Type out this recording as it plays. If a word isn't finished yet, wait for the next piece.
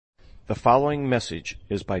The following message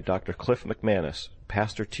is by Dr. Cliff McManus,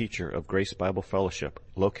 pastor-teacher of Grace Bible Fellowship,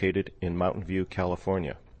 located in Mountain View,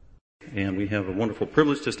 California. And we have a wonderful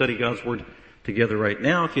privilege to study God's Word together right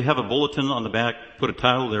now. If you have a bulletin on the back, put a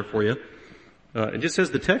title there for you. It just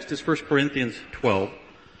says the text is 1 Corinthians 12.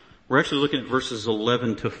 We're actually looking at verses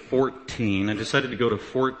 11 to 14. I decided to go to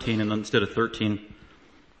 14 and instead of 13.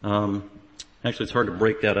 Actually, it's hard to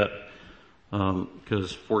break that up.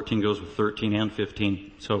 Because 14 goes with 13 and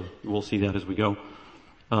 15, so we'll see that as we go.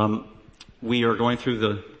 We are going through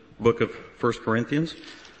the book of 1 Corinthians.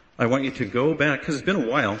 I want you to go back, because it's been a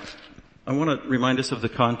while. I want to remind us of the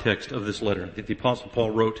context of this letter that the Apostle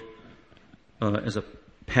Paul wrote as a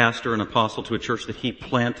pastor and apostle to a church that he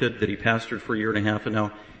planted, that he pastored for a year and a half, and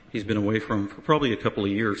now he's been away from for probably a couple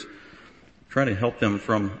of years, trying to help them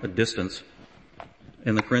from a distance.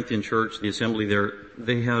 And the Corinthian church, the assembly there,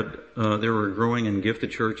 they were a growing and gifted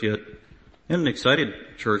church yet, and an excited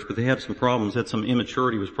church, but they had some problems. Had some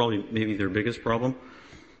immaturity was probably maybe their biggest problem.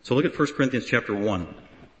 So look at 1 Corinthians chapter 1.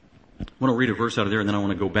 I want to read a verse out of there, and then I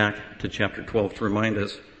want to go back to chapter 12 to remind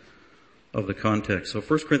us of the context. So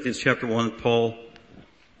 1 Corinthians chapter 1, Paul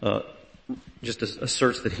just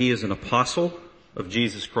asserts that he is an apostle of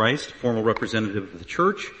Jesus Christ, formal representative of the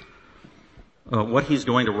church. What he's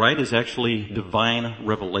going to write is actually divine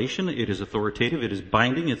revelation. It is authoritative. It is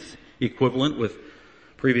binding. It's equivalent with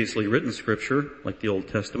previously written scripture, like the Old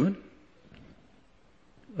Testament.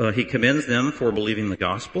 He commends them for believing the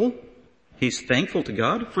gospel. He's thankful to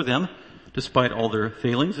God for them, despite all their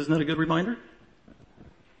failings. Isn't that a good reminder?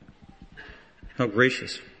 How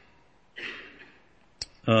gracious.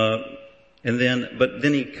 But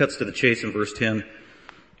then he cuts to the chase in verse 10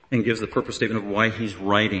 and gives the purpose statement of why he's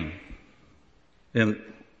writing. And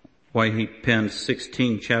why he penned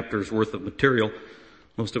 16 chapters worth of material,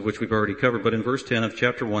 most of which we've already covered. But in verse 10 of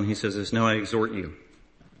chapter 1, he says this, "Now I exhort you."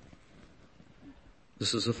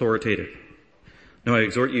 This is authoritative. "Now I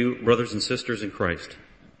exhort you, brothers and sisters in Christ,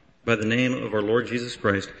 by the name of our Lord Jesus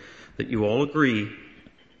Christ, that you all agree.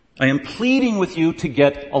 I am pleading with you to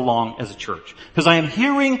get along as a church. Because I am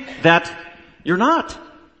hearing that you're not.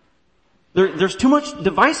 There's too much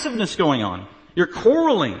divisiveness going on. You're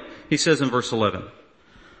quarreling," he says in verse 11.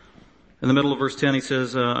 In the middle of verse 10, he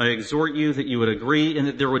says, "I exhort you that you would agree and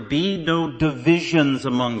that there would be no divisions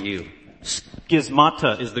among you."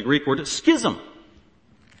 Schismata is the Greek word. Schism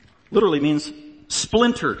literally means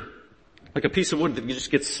splintered, like a piece of wood that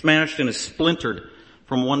just gets smashed and is splintered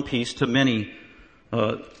from one piece to many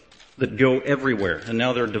that go everywhere. And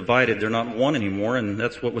now they're divided. They're not one anymore, and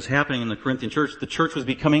that's what was happening in the Corinthian church. The church was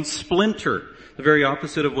becoming splintered. The very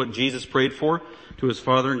opposite of what Jesus prayed for to his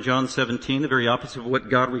Father in John 17, the very opposite of what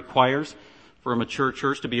God requires for a mature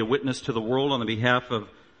church to be a witness to the world on the behalf of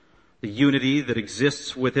the unity that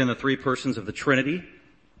exists within the three persons of the Trinity.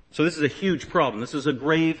 So this is a huge problem. This is a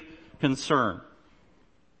grave concern.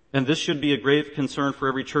 And this should be a grave concern for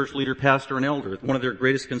every church leader, pastor, and elder. One of their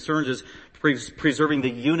greatest concerns is preserving the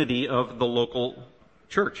unity of the local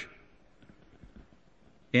church.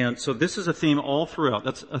 And so this is a theme all throughout.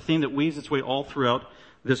 That's a theme that weaves its way all throughout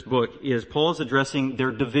this book, is Paul is addressing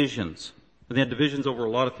their divisions. And they had divisions over a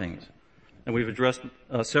lot of things. And we've addressed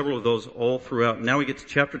several of those all throughout. Now we get to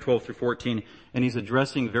chapter 12 through 14, and he's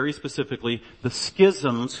addressing very specifically the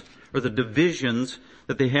schisms or the divisions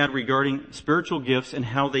that they had regarding spiritual gifts and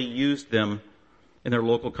how they used them in their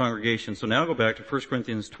local congregation. So now go back to 1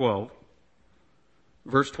 Corinthians 12,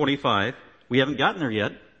 verse 25. We haven't gotten there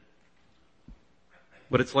yet,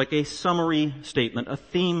 but it's like a summary statement, a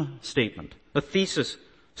theme statement, a thesis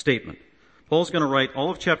statement. Paul's going to write all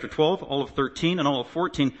of chapter 12, all of 13, and all of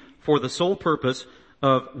 14 for the sole purpose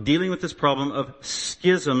of dealing with this problem of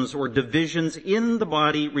schisms or divisions in the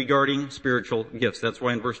body regarding spiritual gifts. That's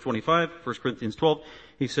why in verse 25, 1 Corinthians 12,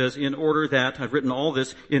 he says, in order that, I've written all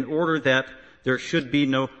this, in order that there should be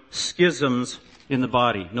no schisms in the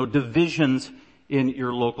body, no divisions in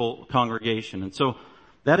your local congregation. And so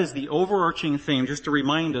that is the overarching theme, just to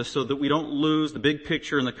remind us so that we don't lose the big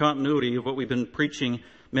picture and the continuity of what we've been preaching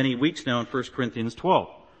many weeks now in 1 Corinthians 12.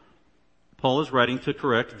 Paul is writing to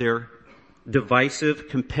correct their divisive,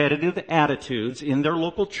 competitive attitudes in their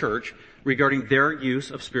local church regarding their use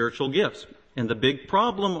of spiritual gifts. And the big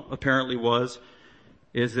problem apparently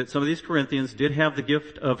is that some of these Corinthians did have the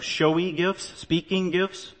gift of showy gifts, speaking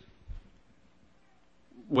gifts,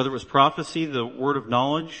 whether it was prophecy, the word of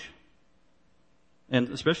knowledge, and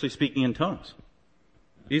especially speaking in tongues.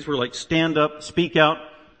 These were like stand up, speak out,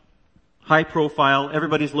 high profile,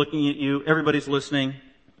 everybody's looking at you, everybody's listening.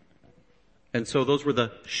 And so those were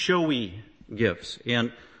the showy gifts.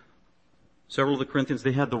 And several of the Corinthians,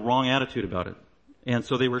 they had the wrong attitude about it. And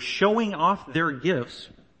so they were showing off their gifts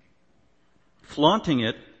flaunting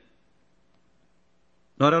it,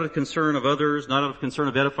 not out of concern of others, not out of concern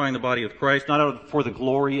of edifying the body of Christ, not out for the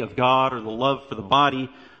glory of God or the love for the body,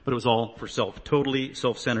 but it was all for self, totally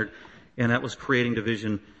self-centered, and that was creating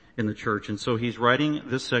division in the church. And so he's writing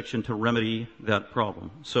this section to remedy that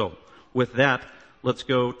problem. So, with that, let's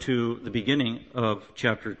go to the beginning of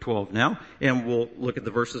chapter 12 now, and we'll look at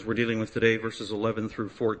the verses we're dealing with today, verses 11 through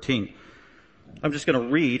 14. I'm just going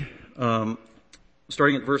to read,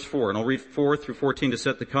 starting at verse 4, and I'll read 4 through 14 to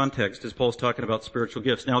set the context as Paul's talking about spiritual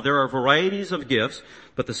gifts. Now, there are varieties of gifts,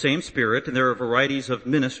 but the same Spirit, and there are varieties of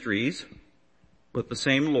ministries, but the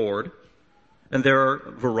same Lord, and there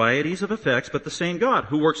are varieties of effects, but the same God,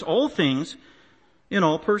 who works all things in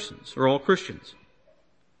all persons, or all Christians.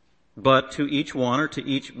 But to each one, or to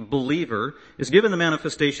each believer, is given the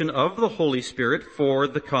manifestation of the Holy Spirit for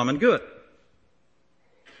the common good.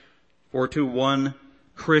 For to one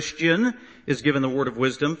Christian is given the word of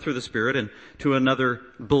wisdom through the Spirit, and to another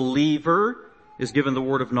believer is given the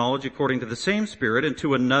word of knowledge according to the same Spirit, and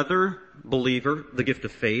to another believer the gift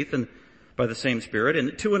of faith, and by the same Spirit,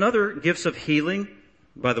 and to another gifts of healing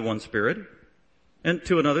by the one Spirit, and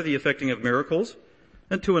to another the effecting of miracles,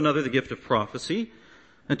 and to another the gift of prophecy,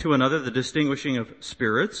 and to another the distinguishing of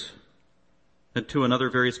spirits, and to another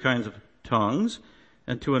various kinds of tongues,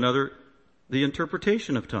 and to another the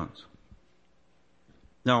interpretation of tongues.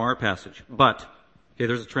 Now our passage. But, okay,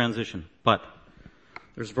 there's a transition. But,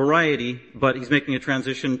 there's variety, but he's making a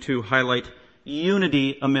transition to highlight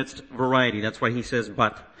unity amidst variety. That's why he says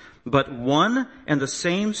but. But one and the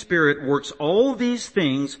same Spirit works all these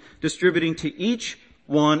things, distributing to each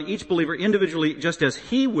one, each believer individually, just as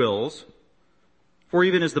he wills. For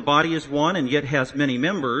even as the body is one and yet has many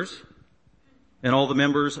members, and all the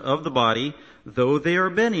members of the body, though they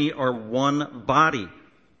are many, are one body,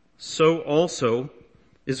 so also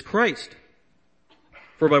is Christ.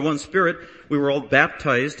 For by one Spirit we were all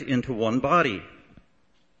baptized into one body,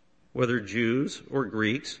 whether Jews or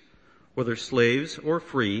Greeks, whether slaves or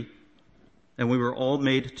free, and we were all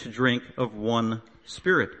made to drink of one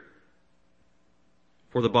Spirit.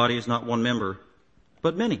 For the body is not one member,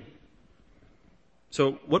 but many.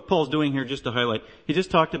 So what Paul's doing here, just to highlight, he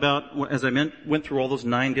just talked about, as I went through all those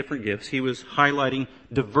 9 different gifts, he was highlighting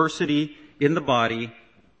diversity in the body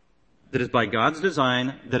that is by God's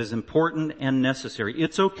design, that is important and necessary.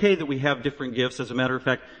 It's okay that we have different gifts. As a matter of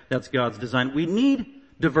fact, that's God's design. We need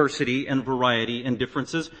diversity and variety and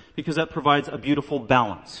differences because that provides a beautiful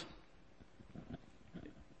balance.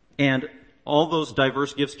 And all those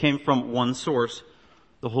diverse gifts came from one source,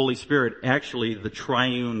 the Holy Spirit, actually the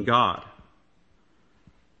triune God.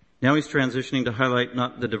 Now he's transitioning to highlight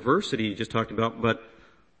not the diversity he just talked about, but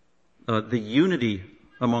the unity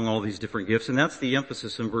among all these different gifts. And that's the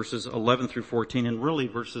emphasis in verses 11 through 14, and really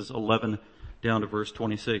verses 11 down to verse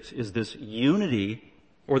 26, is this unity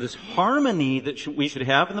or this harmony that we should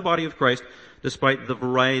have in the body of Christ despite the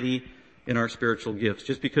variety in our spiritual gifts.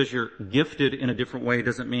 Just because you're gifted in a different way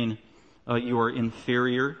doesn't mean you are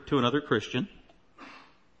inferior to another Christian.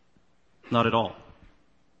 Not at all.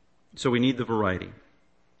 So we need the variety.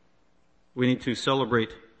 We need to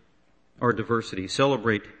celebrate our diversity,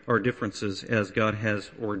 celebrate our differences as God has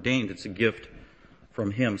ordained. It's a gift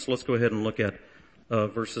from Him. So let's go ahead and look at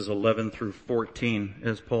verses 11 through 14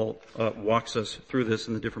 as Paul walks us through this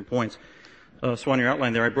in the different points. So on your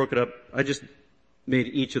outline there, I broke it up. I just made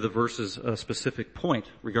each of the verses a specific point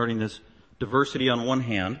regarding this diversity on one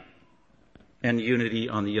hand and unity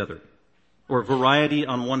on the other. Or variety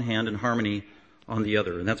on one hand and harmony on the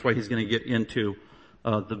other. And that's why he's going to get into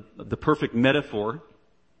the perfect metaphor,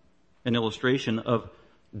 an illustration of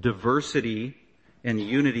diversity and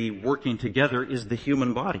unity working together is the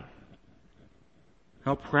human body.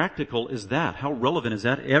 How practical is that? How relevant is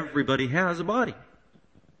that? Everybody has a body.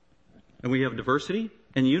 And we have diversity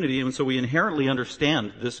and unity, and so we inherently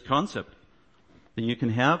understand this concept, that you can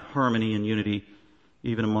have harmony and unity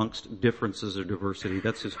even amongst differences or diversity.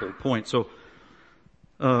 That's his whole point. So,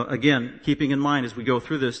 again, keeping in mind as we go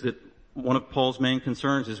through this that one of Paul's main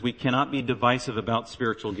concerns is we cannot be divisive about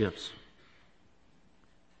spiritual gifts.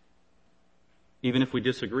 Even if we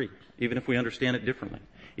disagree, even if we understand it differently,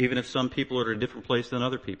 even if some people are at a different place than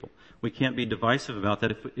other people. We can't be divisive about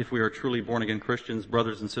that if we are truly born again Christians,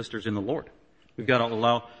 brothers and sisters in the Lord. We've got to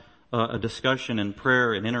allow a discussion and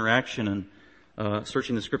prayer and interaction and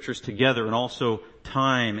searching the scriptures together, and also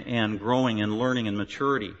time and growing and learning and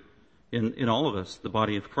maturity in all of us, the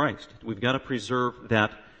body of Christ. We've got to preserve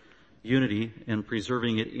that unity and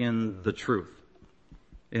preserving it in the truth.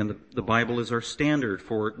 And the Bible is our standard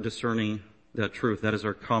for discerning that truth. That is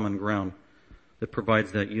our common ground that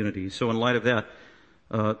provides that unity. So in light of that,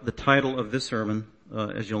 the title of this sermon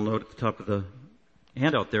as you'll note at the top of the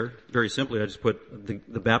handout there, very simply, I just put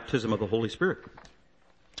the baptism of the Holy Spirit.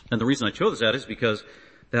 And the reason I chose that is because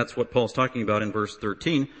that's what Paul's talking about in verse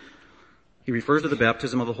 13. He refers to the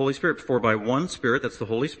baptism of the Holy Spirit. For by one Spirit, that's the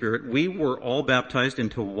Holy Spirit, we were all baptized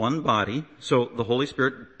into one body. So the Holy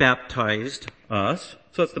Spirit baptized us.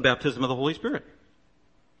 So that's the baptism of the Holy Spirit.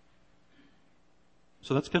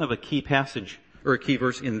 So that's kind of a key passage, or a key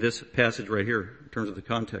verse in this passage right here, in terms of the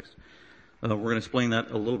context. We're going to explain that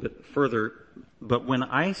a little bit further. But when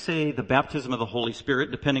I say the baptism of the Holy Spirit,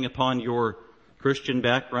 depending upon your Christian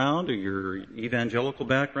background or your evangelical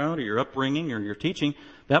background or your upbringing or your teaching,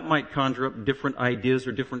 that might conjure up different ideas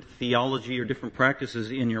or different theology or different practices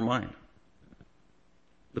in your mind.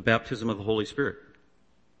 The baptism of the Holy Spirit.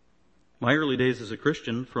 My early days as a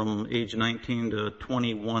Christian, from age 19 to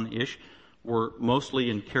 21-ish, were mostly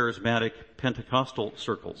in charismatic Pentecostal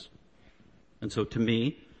circles. And so to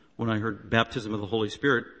me, when I heard baptism of the Holy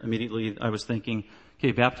Spirit, immediately I was thinking,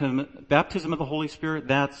 okay, baptism of the Holy Spirit,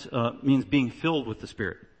 that means being filled with the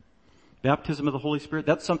Spirit. Baptism of the Holy Spirit,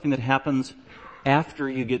 that's something that happens after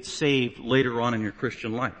you get saved later on in your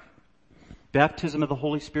Christian life. Baptism of the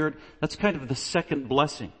Holy Spirit, that's kind of the second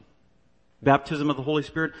blessing. Baptism of the Holy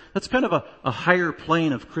Spirit, that's kind of a higher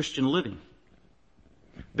plane of Christian living.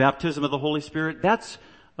 Baptism of the Holy Spirit, that's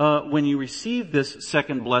when you receive this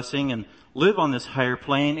second blessing and live on this higher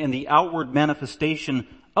plane, and the outward manifestation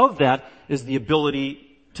of that is the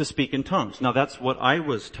ability to speak in tongues. Now that's what I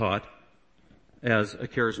was taught as a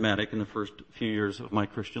charismatic in the first few years of my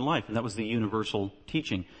Christian life, and that was the universal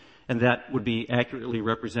teaching. And that would be accurately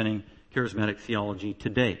representing charismatic theology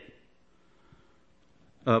today.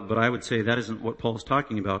 But I would say that isn't what Paul is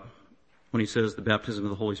talking about when he says the baptism of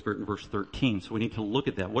the Holy Spirit in verse 13. So we need to look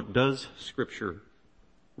at that. What does Scripture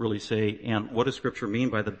really say, and what does Scripture mean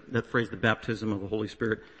by that phrase, the baptism of the Holy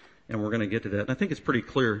Spirit? And we're going to get to that. And I think it's pretty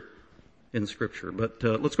clear in Scripture. But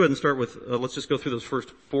let's go ahead and start with, let's just go through those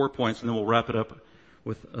first 4 points, and then we'll wrap it up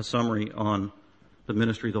with a summary on the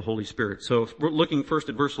ministry of the Holy Spirit. So we're looking first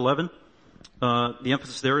at verse 11. The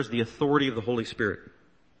emphasis there is the authority of the Holy Spirit.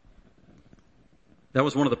 That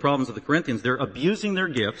was one of the problems of the Corinthians. They're abusing their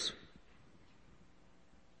gifts,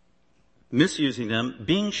 misusing them,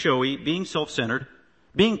 being showy, being self-centered,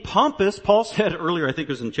 being pompous. Paul said earlier, I think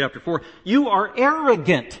it was in chapter 4, you are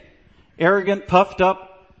arrogant. Arrogant, puffed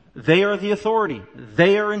up. They are the authority.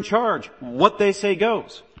 They are in charge. What they say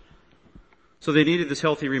goes. So they needed this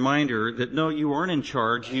healthy reminder that no, you aren't in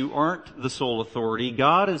charge. You aren't the sole authority.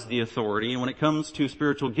 God is the authority. And when it comes to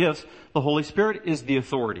spiritual gifts, the Holy Spirit is the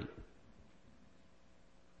authority.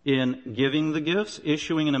 In giving the gifts,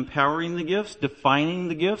 issuing and empowering the gifts, defining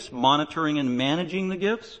the gifts, monitoring and managing the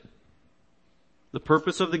gifts. The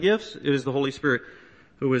purpose of the gifts, it is the Holy Spirit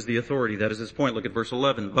who is the authority. That is his point. Look at verse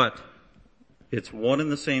 11. But it's one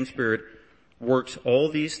and the same Spirit works all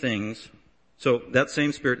these things. So that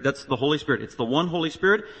same Spirit, that's the Holy Spirit. It's the one Holy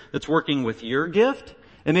Spirit that's working with your gift.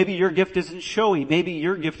 And maybe your gift isn't showy. Maybe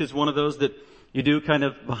your gift is one of those that you do kind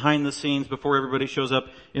of behind the scenes before everybody shows up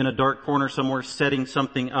in a dark corner somewhere setting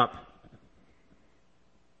something up.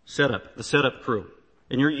 Setup, the setup crew.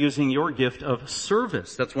 And you're using your gift of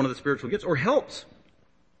service. That's one of the spiritual gifts. Or helps.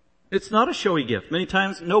 It's not a showy gift. Many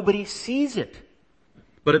times nobody sees it.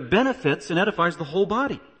 But it benefits and edifies the whole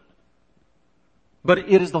body. But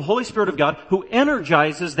it is the Holy Spirit of God who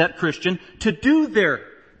energizes that Christian to do their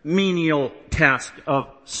menial task of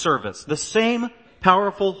service. The same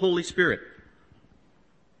powerful Holy Spirit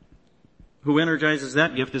who energizes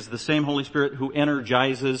that gift is the same Holy Spirit who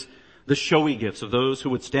energizes the showy gifts of those who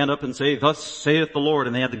would stand up and say, thus saith the Lord,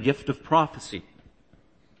 and they had the gift of prophecy.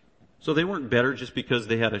 So they weren't better just because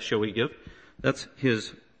they had a showy gift. That's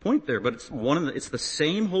his point there. But it's the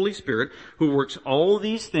same Holy Spirit who works all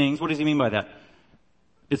these things. What does he mean by that?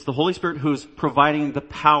 It's the Holy Spirit who's providing the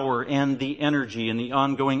power and the energy and the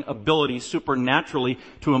ongoing ability supernaturally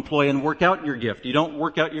to employ and work out your gift. You don't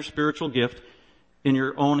work out your spiritual gift in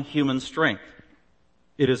your own human strength.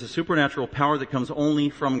 It is a supernatural power that comes only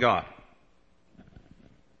from God.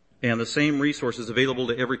 And the same resource is available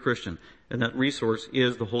to every Christian. And that resource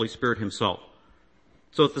is the Holy Spirit himself.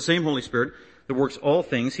 So it's the same Holy Spirit that works all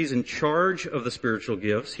things. He's in charge of the spiritual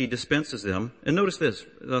gifts. He dispenses them. And notice this,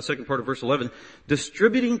 the second part of verse 11.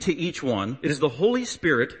 Distributing to each one. It is the Holy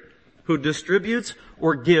Spirit who distributes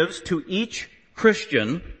or gives to each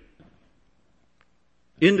Christian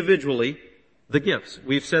individually the gifts.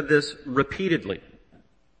 We've said this repeatedly.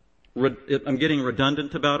 I'm getting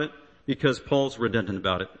redundant about it because Paul's redundant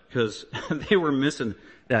about it, because they were missing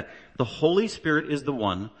that. The Holy Spirit is the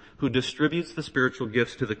one who distributes the spiritual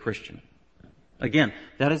gifts to the Christian. Again,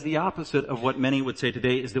 that is the opposite of what many would say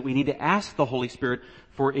today, is that we need to ask the Holy Spirit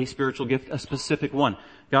for a spiritual gift, a specific one.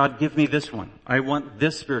 God, give me this one. I want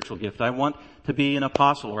this spiritual gift. I want to be an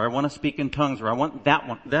apostle, or I want to speak in tongues, or I want that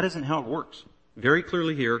one. That isn't how it works. Very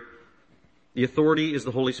clearly here, the authority is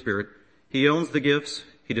the Holy Spirit. He owns the gifts,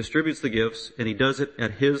 He distributes the gifts, and He does it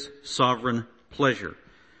at His sovereign pleasure,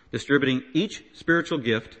 distributing each spiritual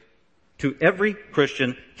gift to every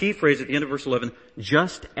Christian, key phrase at the end of verse 11,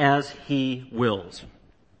 just as He wills.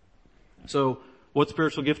 So, what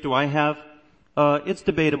spiritual gift do I have? It's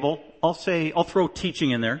debatable. I'll throw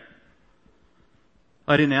teaching in there.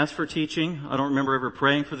 I didn't ask for teaching. I don't remember ever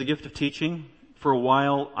praying for the gift of teaching. For a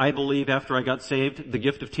while, I believe after I got saved, the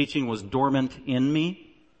gift of teaching was dormant in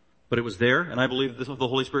me, but it was there, and I believe the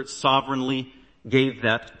Holy Spirit sovereignly gave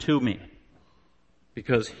that to me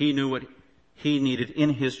because He knew what He needed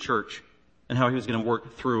in His church and how He was going to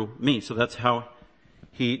work through me. So that's how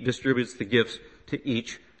He distributes the gifts to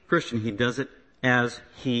each Christian. He does it as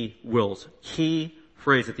He wills. Key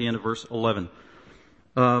phrase at the end of verse 11.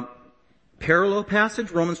 Parallel passage,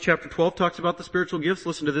 Romans chapter 12 talks about the spiritual gifts.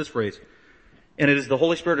 Listen to this phrase. And it is the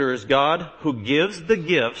Holy Spirit, or is God, who gives the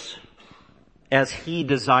gifts as He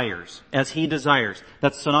desires. As He desires.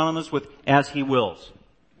 That's synonymous with as He wills.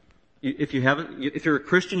 If you're a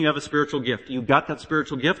Christian, you have a spiritual gift. You got that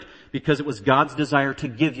spiritual gift because it was God's desire to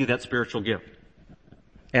give you that spiritual gift.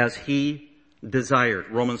 As He desired.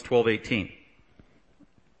 Romans 12:18.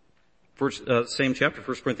 Same chapter,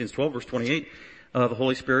 1 Corinthians 12, verse 28. The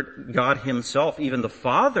Holy Spirit, God Himself, even the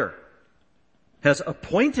Father, has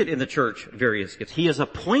appointed in the church various gifts. He has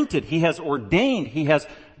appointed, He has ordained, He has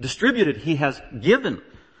distributed, He has given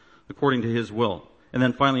according to His will. And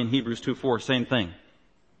then finally in Hebrews 2:4, same thing.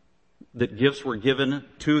 That gifts were given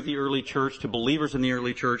to the early church, to believers in the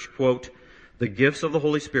early church, quote, the gifts of the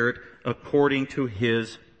Holy Spirit according to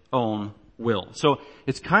His own will. So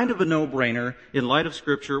it's kind of a no-brainer in light of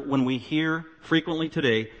Scripture when we hear frequently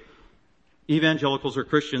today evangelicals or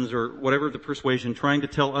Christians or whatever the persuasion trying to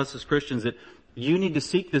tell us as Christians that you need to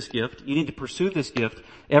seek this gift, you need to pursue this gift,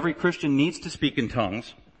 every Christian needs to speak in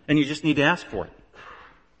tongues, and you just need to ask for it.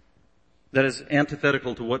 That is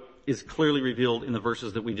antithetical to what is clearly revealed in the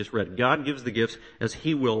verses that we just read. God gives the gifts as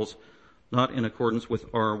He wills, not in accordance with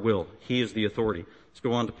our will. He is the authority. Let's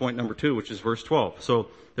go on to point number 2, which is verse 12. So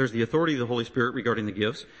there's the authority of the Holy Spirit regarding the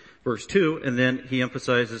gifts. Verse 2, and then he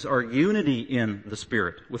emphasizes our unity in the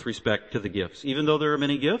Spirit with respect to the gifts. Even though there are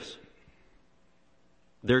many gifts,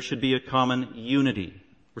 there should be a common unity.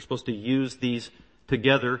 We're supposed to use these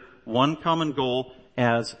together, one common goal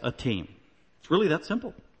as a team. It's really that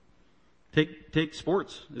simple. Take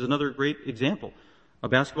sports is another great example. A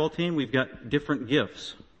basketball team, we've got different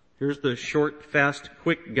gifts. Here's the short, fast,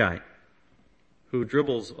 quick guy who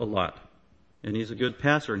dribbles a lot. And he's a good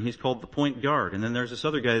passer, and he's called the point guard. And then there's this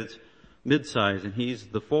other guy that's mid-size, and he's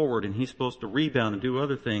the forward, and he's supposed to rebound and do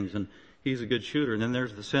other things, and he's a good shooter. And then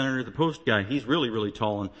there's the center, the post guy. He's really, really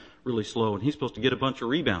tall and really slow, and he's supposed to get a bunch of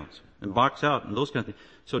rebounds and box out and those kind of things.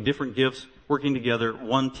 So different gifts working together,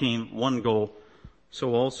 one team, one goal.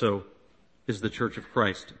 So also is the Church of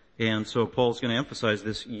Christ. And so Paul's going to emphasize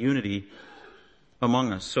this unity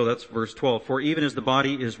among us. So that's verse 12. For even as the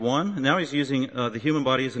body is one, and now he's using the human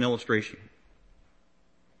body as an illustration.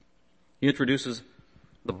 He introduces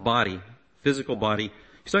the body, physical body.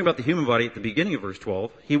 He's talking about the human body at the beginning of verse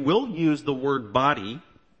 12. He will use the word body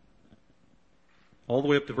all the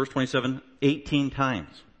way up to verse 27, 18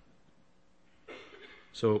 times.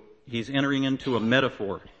 So he's entering into a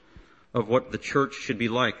metaphor of what the church should be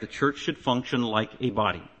like. The church should function like a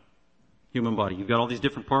body, human body. You've got all these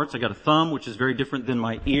different parts. I got a thumb, which is very different than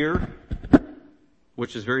my ear,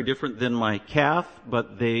 which is very different than my calf,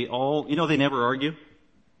 but they all, they never argue.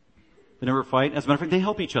 They never fight. As a matter of fact, they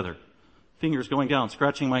help each other. Fingers going down,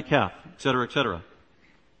 scratching my calf, etc., etc.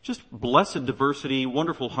 Just blessed diversity,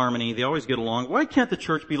 wonderful harmony. They always get along. Why can't the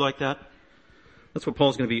church be like that? That's what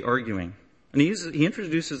Paul's going to be arguing. And he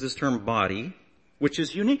introduces this term body, which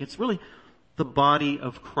is unique. It's really the body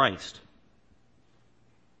of Christ.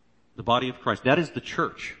 The body of Christ. That is the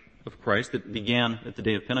church of Christ that began at the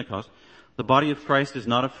day of Pentecost. The body of Christ is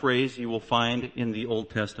not a phrase you will find in the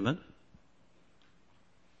Old Testament.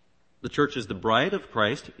 The church is the bride of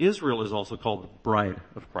Christ. Israel is also called the bride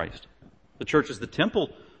of Christ. The church is the temple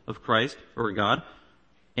of Christ, or God,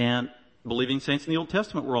 and believing saints in the Old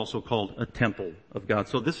Testament were also called a temple of God.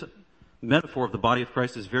 So this metaphor of the body of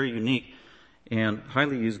Christ is very unique and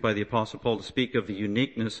highly used by the Apostle Paul to speak of the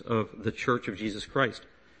uniqueness of the church of Jesus Christ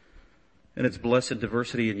and its blessed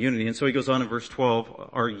diversity and unity. And so he goes on in verse 12,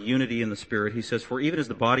 our unity in the Spirit. He says, for even as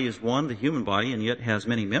the body is one, the human body, and yet has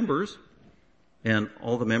many members, and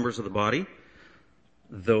all the members of the body,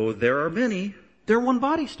 though there are many, they're one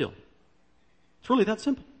body still. It's really that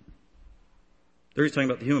simple. There he's talking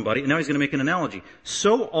about the human body, and now he's going to make an analogy.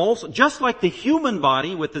 So also, just like the human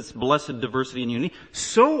body with its blessed diversity and unity,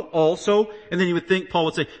 so also, and then you would think Paul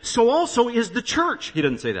would say, so also is the church. He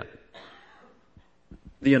doesn't say that.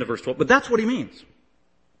 The end of verse 12. But that's what he means.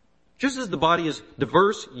 Just as the body is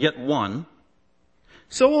diverse yet one,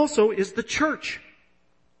 so also is the church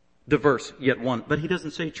diverse yet one. But he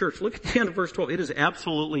doesn't say church. Look at the end of verse 12. It is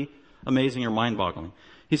absolutely amazing or mind-boggling.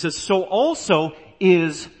 He says, so also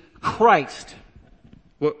is Christ.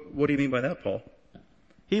 What do you mean by that, Paul?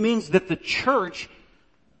 He means that the church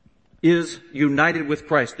is united with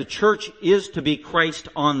Christ. The church is to be Christ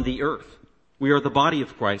on the earth. We are the body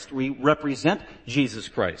of Christ. We represent Jesus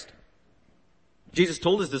Christ. Jesus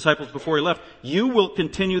told his disciples before he left, you will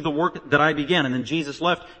continue the work that I began. And then Jesus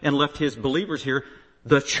left and left his believers here,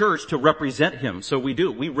 the church, to represent him. So we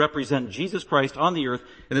do. We represent Jesus Christ on the earth.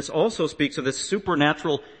 And this also speaks of this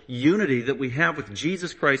supernatural unity that we have with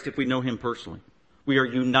Jesus Christ if we know him personally. We are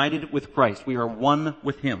united with Christ. We are one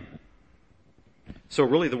with him. So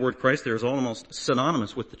really the word Christ there is almost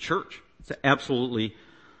synonymous with the church. It's absolutely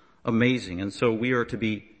amazing. And so we are to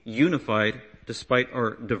be unified despite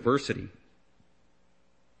our diversity,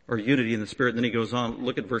 our unity in the Spirit. And then he goes on,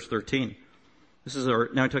 look at verse 13.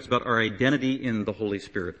 Now he talks about our identity in the Holy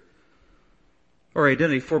Spirit. Our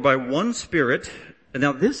identity, for by one Spirit, and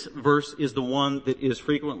now this verse is the one that is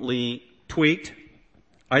frequently tweaked,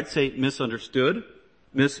 I'd say misunderstood,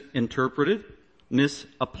 misinterpreted,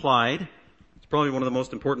 misapplied. It's probably one of the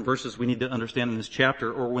most important verses we need to understand in this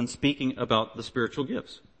chapter or when speaking about the spiritual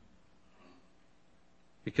gifts.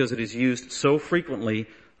 Because it is used so frequently,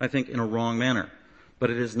 I think, in a wrong manner. But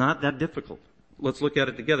it is not that difficult. Let's look at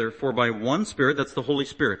it together. For by one Spirit, that's the Holy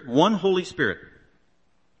Spirit. One Holy Spirit.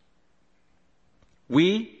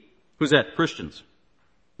 Who's that? Christians.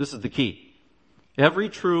 This is the key. Every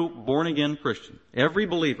true born-again Christian, every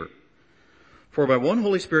believer, for by one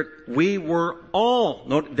Holy Spirit, we were all,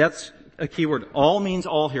 note, that's a key word. All means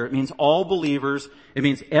all here. It means all believers. It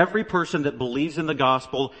means every person that believes in the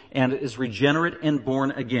gospel and is regenerate and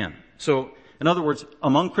born again. So, in other words,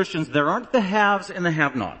 among Christians, there aren't the haves and the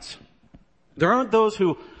have-nots. There aren't those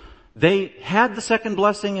who, they had the second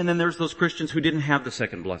blessing, and then there's those Christians who didn't have the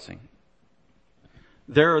second blessing.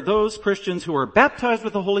 There are those Christians who are baptized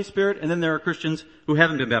with the Holy Spirit, and then there are Christians who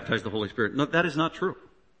haven't been baptized with the Holy Spirit. No, that is not true.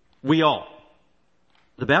 We all.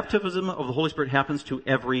 The baptism of the Holy Spirit happens to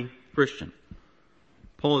every Christian.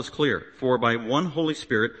 Paul is clear. For by one Holy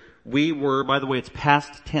Spirit, we were, by the way, it's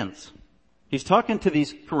past tense. He's talking to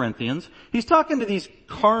these Corinthians. He's talking to these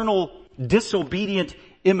carnal, disobedient,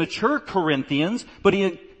 immature Corinthians, but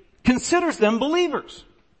he considers them believers.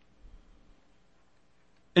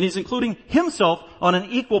 And he's including himself on an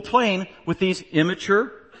equal plane with these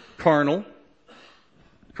immature, carnal,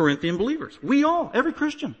 Corinthian believers. We all, every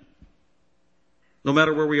Christian. No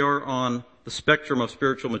matter where we are on the spectrum of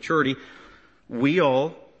spiritual maturity, we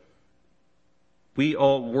all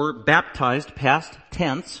were baptized, past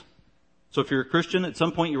tense. So if you're a Christian, at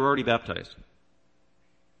some point you were already baptized.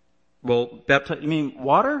 Well, you mean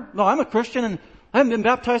water? No, I'm a Christian and I haven't been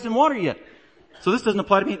baptized in water yet. So this doesn't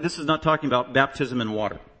apply to me. This is not talking about baptism in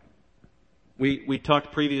water. We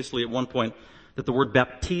talked previously at one point that the word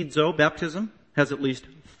baptizo, baptism, has at least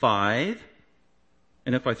 5,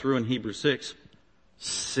 and if I threw in Hebrews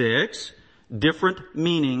 6 different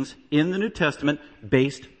meanings in the New Testament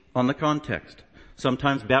based on the context.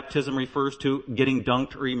 Sometimes baptism refers to getting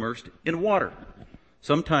dunked or immersed in water.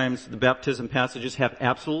 Sometimes the baptism passages have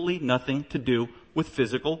absolutely nothing to do with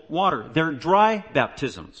physical water. They're dry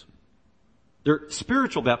baptisms. They're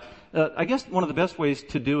spiritual baptisms. I guess one of the best ways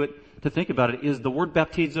to do it, to think about it, is the word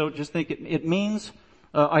baptizo. Just think it means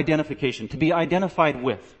identification, to be identified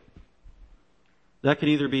with. That could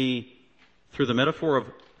either be through the metaphor of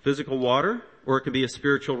physical water, or it could be a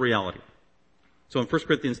spiritual reality. So in 1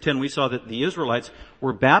 Corinthians 10, we saw that the Israelites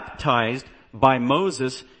were baptized by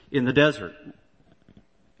Moses in the desert,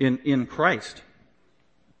 in Christ.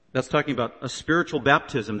 That's talking about a spiritual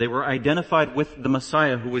baptism. They were identified with the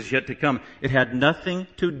Messiah who was yet to come. It had nothing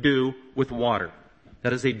to do with water.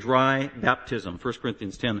 That is a dry baptism. 1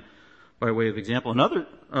 Corinthians 10 by way of example. Another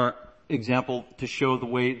example to show the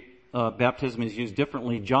way baptism is used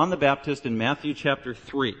differently. John the Baptist in Matthew chapter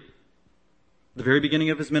 3, the very beginning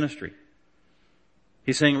of his ministry.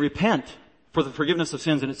 He's saying, repent for the forgiveness of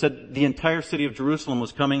sins. And it said the entire city of Jerusalem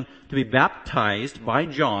was coming to be baptized by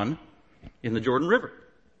John in the Jordan River.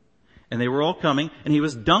 And they were all coming, and he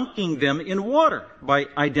was dunking them in water by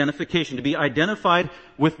identification, to be identified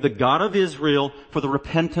with the God of Israel for the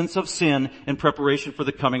repentance of sin and preparation for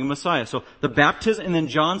the coming Messiah. So the baptism, and then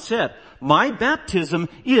John said, my baptism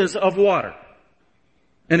is of water.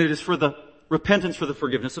 And it is for the repentance for the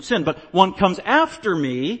forgiveness of sin. But one comes after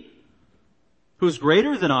me, who's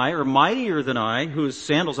greater than I, or mightier than I, whose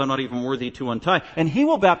sandals I'm not even worthy to untie. And he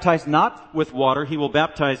will baptize not with water, he will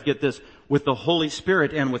baptize, get this, with the Holy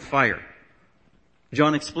Spirit and with fire.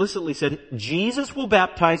 John explicitly said, Jesus will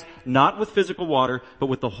baptize not with physical water, but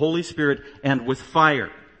with the Holy Spirit and with fire.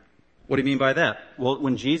 What do you mean by that? Well,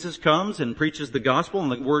 when Jesus comes and preaches the gospel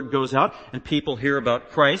and the word goes out and people hear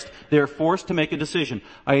about Christ, they're forced to make a decision.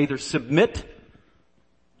 I either submit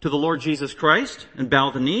to the Lord Jesus Christ and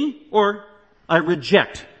bow the knee, or I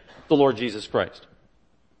reject the Lord Jesus Christ.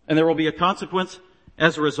 And there will be a consequence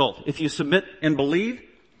as a result. If you submit and believe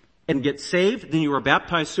and get saved, then you are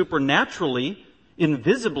baptized supernaturally,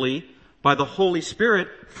 invisibly, by the Holy Spirit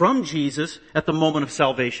from Jesus at the moment of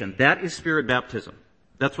salvation. That is Spirit baptism.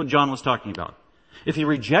 That's what John was talking about. If you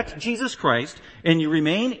reject Jesus Christ and you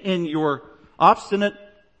remain in your obstinate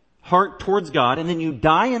heart towards God, and then you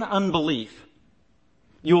die in unbelief,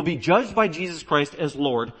 you will be judged by Jesus Christ as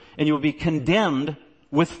Lord, and you will be condemned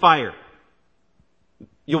with fire.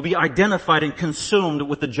 You'll be identified and consumed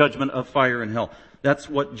with the judgment of fire in hell. That's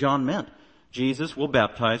what John meant. Jesus will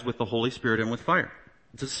baptize with the Holy Spirit and with fire.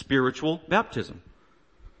 It's a spiritual baptism.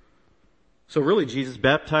 So really, Jesus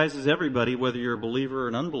baptizes everybody, whether you're a believer or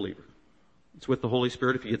an unbeliever. It's with the Holy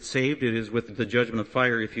Spirit. If you get saved, it is with the judgment of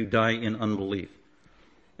fire if you die in unbelief.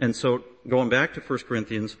 And so, going back to 1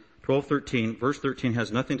 Corinthians 12:13, verse 13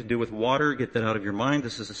 has nothing to do with water. Get that out of your mind.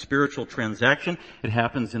 This is a spiritual transaction. It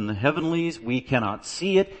happens in the heavenlies. We cannot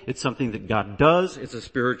see it. It's something that God does. It's a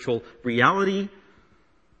spiritual reality.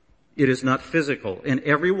 It is not physical. And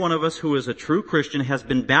every one of us who is a true Christian has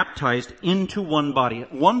been baptized into one body.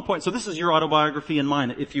 At one point, so this is your autobiography and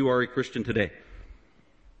mine if you are a Christian today.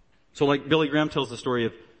 So like Billy Graham tells the story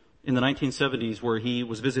of in the 1970s where he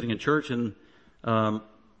was visiting a church and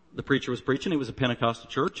the preacher was preaching. It was a Pentecostal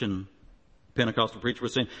church, and the Pentecostal preacher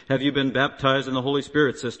was saying, have you been baptized in the Holy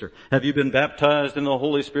Spirit, sister? Have you been baptized in the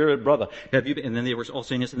Holy Spirit, brother? Have you been? And then they were all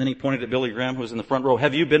saying this, and then he pointed at Billy Graham, who was in the front row.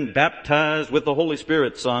 Have you been baptized with the Holy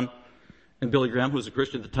Spirit, son? And Billy Graham, who was a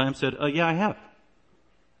Christian at the time, said, yeah, I have.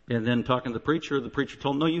 And then talking to the preacher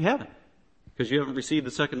told him, no, you haven't, because you haven't received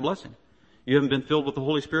the second blessing. You haven't been filled with the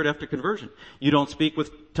Holy Spirit after conversion. You don't speak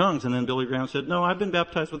with tongues. And then Billy Graham said, no, I've been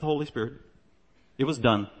baptized with the Holy Spirit. It was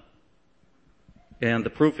done. And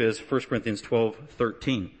the proof is 1 Corinthians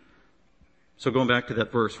 12:13. So going back to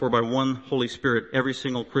that verse, for by one Holy Spirit every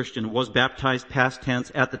single Christian was baptized, past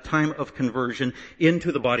tense, at the time of conversion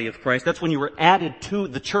into the body of Christ. That's when you were added to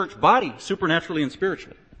the church body, supernaturally and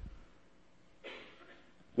spiritually.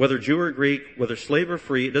 Whether Jew or Greek, whether slave or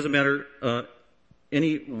free, it doesn't matter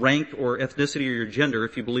any rank or ethnicity or your gender.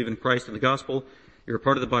 If you believe in Christ and the gospel, you're a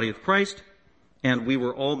part of the body of Christ. And we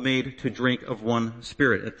were all made to drink of one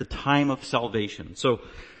Spirit at the time of salvation. So,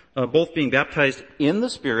 both being baptized in the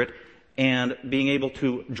Spirit and being able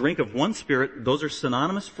to drink of one Spirit, those are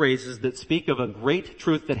synonymous phrases that speak of a great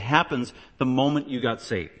truth that happens the moment you got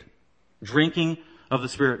saved. Drinking of the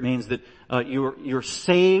Spirit means that you're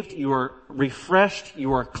saved, you are refreshed,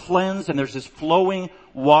 you are cleansed, and there's this flowing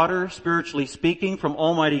water, spiritually speaking, from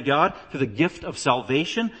Almighty God to the gift of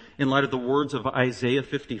salvation in light of the words of Isaiah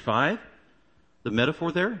 55. The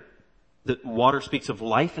metaphor there, that water speaks of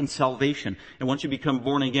life and salvation. And once you become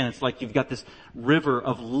born again, it's like you've got this river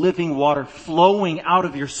of living water flowing out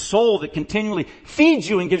of your soul that continually feeds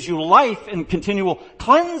you and gives you life and continual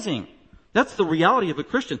cleansing. That's the reality of a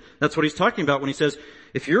Christian. That's what he's talking about when he says,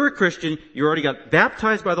 if you're a Christian, you already got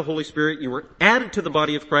baptized by the Holy Spirit, you were added to the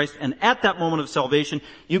body of Christ, and at that moment of salvation,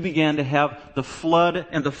 you began to have the flood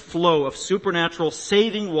and the flow of supernatural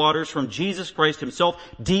saving waters from Jesus Christ himself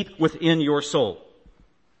deep within your soul.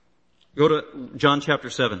 Go to John chapter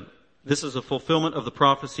 7. This is a fulfillment of the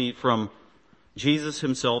prophecy from Jesus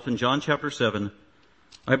himself in John chapter 7.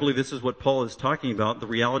 I believe this is what Paul is talking about, the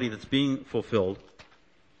reality that's being fulfilled.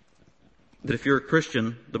 That if you're a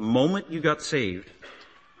Christian, the moment you got saved,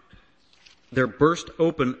 there burst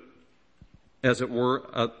open, as it were,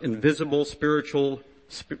 an invisible spiritual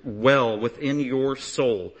well within your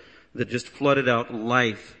soul that just flooded out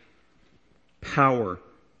life, power,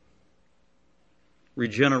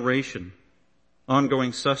 regeneration,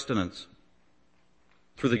 ongoing sustenance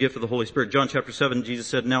through the gift of the Holy Spirit. John chapter 7, Jesus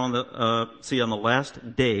said, now on the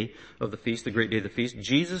last day of the feast, the great day of the feast,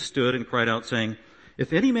 Jesus stood and cried out saying,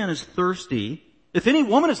 if any man is thirsty, If any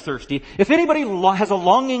woman is thirsty, if anybody has a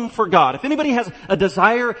longing for God, if anybody has a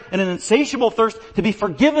desire and an insatiable thirst to be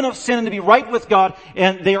forgiven of sin and to be right with God,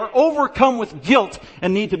 and they are overcome with guilt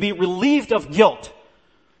and need to be relieved of guilt,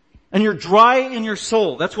 and you're dry in your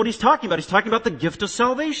soul, that's what he's talking about. He's talking about the gift of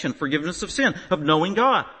salvation, forgiveness of sin, of knowing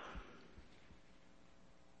God.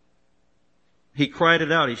 He cried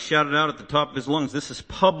it out. He shouted out at the top of his lungs. This is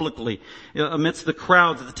publicly, amidst the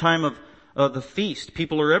crowds at the time of the feast.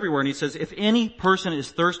 People are everywhere. And he says, if any person is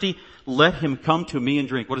thirsty, let him come to me and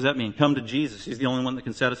drink. What does that mean? Come to Jesus. He's the only one that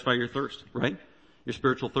can satisfy your thirst, right? Your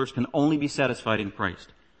spiritual thirst can only be satisfied in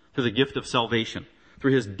Christ through the gift of salvation,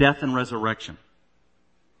 through his death and resurrection.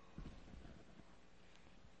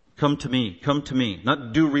 Come to me. Come to me.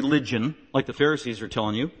 Not do religion like the Pharisees are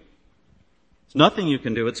telling you. It's nothing you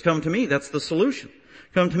can do. It's come to me. That's the solution.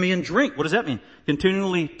 Come to me and drink. What does that mean?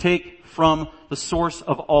 Continually take from the source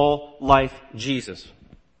of all life, Jesus.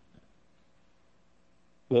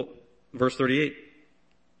 Well, verse 38.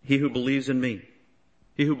 He who believes in me.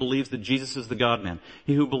 He who believes that Jesus is the God-man.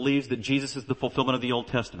 He who believes that Jesus is the fulfillment of the Old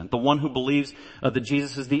Testament. The one who believes that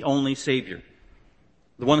Jesus is the only Savior.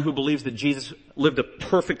 The one who believes that Jesus lived a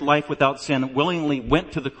perfect life without sin, willingly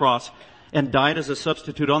went to the cross and died as a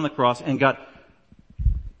substitute on the cross, and God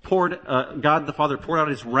the Father poured out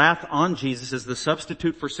his wrath on Jesus as the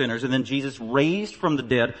substitute for sinners, and then Jesus raised from the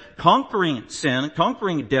dead, conquering sin,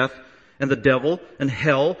 conquering death and the devil and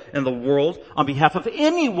hell and the world on behalf of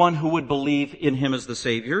anyone who would believe in him as the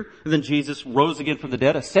Savior. And then Jesus rose again from the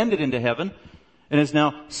dead, ascended into heaven, and is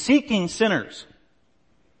now seeking sinners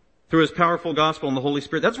through his powerful gospel and the Holy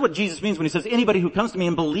Spirit. That's what Jesus means when he says, anybody who comes to me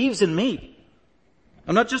and believes in me.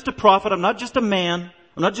 I'm not just a prophet. I'm not just a man.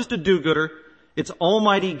 I'm not just a do-gooder. It's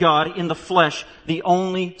Almighty God in the flesh, the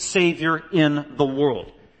only Savior in the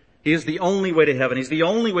world. He is the only way to heaven. He's the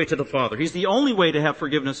only way to the Father. He's the only way to have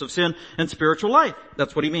forgiveness of sin and spiritual life.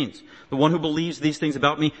 That's what he means. The one who believes these things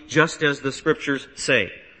about me, just as the Scriptures say.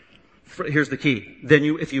 Here's the key. Then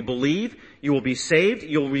if you believe, you will be saved,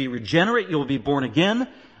 you'll be regenerate, you'll be born again.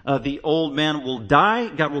 The old man will die.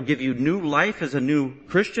 God will give you new life as a new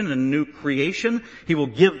Christian and a new creation. He will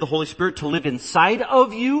give the Holy Spirit to live inside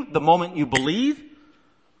of you the moment you believe.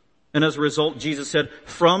 And as a result, Jesus said,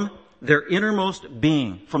 from their innermost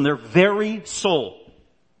being, from their very soul.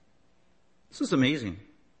 This is amazing.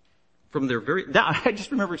 I just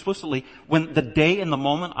remember explicitly when the day and the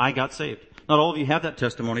moment I got saved. Not all of you have that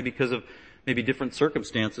testimony because of maybe different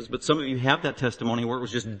circumstances, but some of you have that testimony where it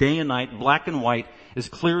was just day and night, black and white, as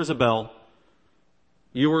clear as a bell.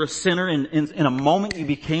 You were a sinner, and in a moment you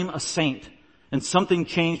became a saint, and something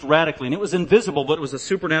changed radically. And it was invisible, but it was a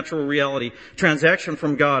supernatural reality, transaction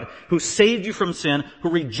from God, who saved you from sin, who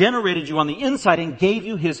regenerated you on the inside and gave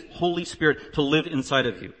you his Holy Spirit to live inside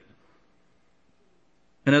of you.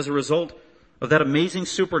 And as a result of that amazing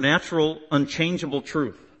supernatural, unchangeable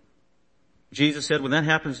truth, Jesus said, when that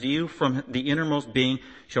happens to you, from the innermost being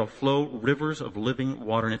shall flow rivers of living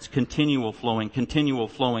water. And it's continual flowing, continual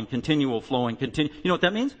flowing, continual flowing, You know what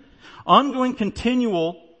that means? Ongoing,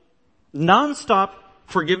 continual, non-stop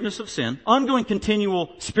forgiveness of sin, ongoing,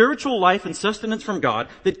 continual spiritual life and sustenance from God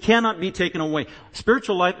that cannot be taken away.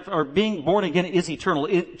 Spiritual life, or being born again, is eternal.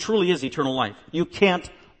 It truly is eternal life. You can't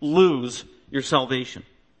lose your salvation.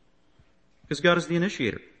 Because God is the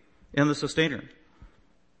initiator and the sustainer.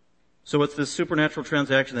 So it's this supernatural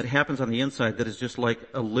transaction that happens on the inside that is just like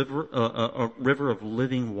a river of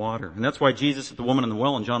living water. And that's why Jesus at the woman in the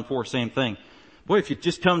well in John 4, same thing. Boy, if you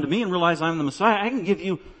just come to me and realize I'm the Messiah, I can give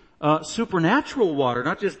you supernatural water,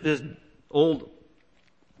 not just this old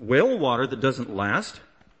well water that doesn't last.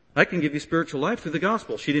 I can give you spiritual life through the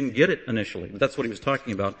gospel. She didn't get it initially, but that's what he was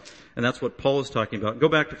talking about. And that's what Paul is talking about. Go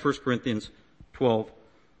back to 1 Corinthians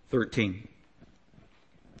 12:13.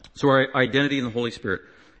 So our identity in the Holy Spirit.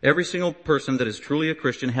 Every single person that is truly a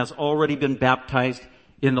Christian has already been baptized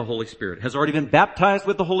in the Holy Spirit, has already been baptized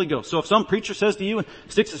with the Holy Ghost. So if some preacher says to you and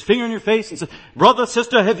sticks his finger in your face and says, brother,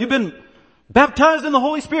 sister, have you been baptized in the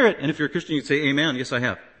Holy Spirit? And if you're a Christian, you'd say, amen. Yes, I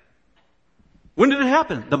have. When did it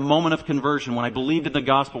happen? The moment of conversion, when I believed in the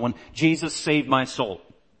gospel, when Jesus saved my soul.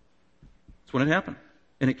 That's when it happened.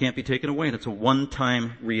 And it can't be taken away. And it's a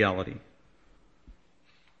one-time reality.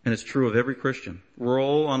 And it's true of every Christian. We're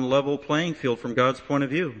all on level playing field from God's point of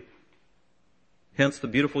view. Hence the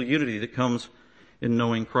beautiful unity that comes in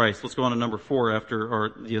knowing Christ. Let's go on to number 4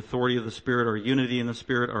 after the authority of the Spirit, our unity in the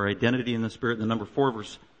Spirit, our identity in the Spirit. And the number 4,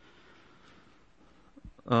 verse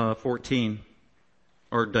 14,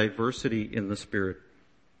 our diversity in the Spirit.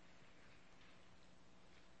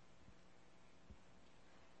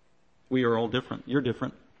 We are all different. You're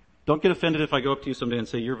different. Don't get offended if I go up to you someday and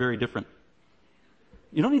say, you're very different.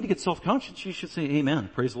 You don't need to get self-conscious. You should say, amen.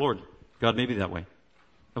 Praise the Lord. God made me that way.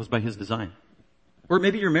 That was by His design. Or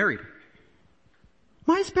maybe you're married.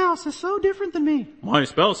 My spouse is so different than me. My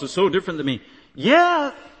spouse is so different than me.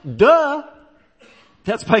 Yeah, duh.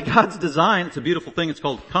 That's by God's design. It's a beautiful thing. It's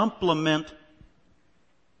called complement.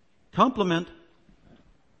 Complement.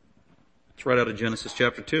 It's right out of Genesis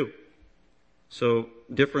chapter 2. So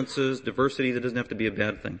differences, diversity, that doesn't have to be a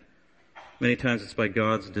bad thing. Many times it's by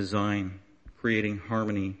God's design, creating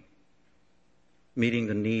harmony, meeting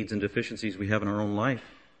the needs and deficiencies we have in our own life.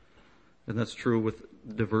 And that's true with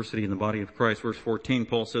diversity in the body of Christ. Verse 14,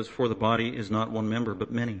 Paul says, for the body is not one member,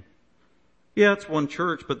 but many. Yeah, it's one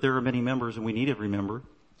church, but there are many members, and we need every member.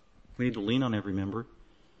 We need to lean on every member.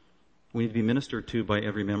 We need to be ministered to by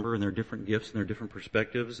every member, and their different gifts, and their different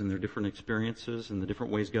perspectives, and their different experiences, and the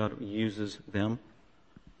different ways God uses them.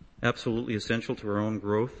 Absolutely essential to our own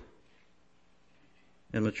growth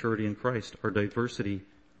and maturity in Christ, our diversity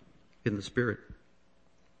in the Spirit.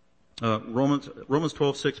 Romans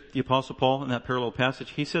 12:6, the Apostle Paul, in that parallel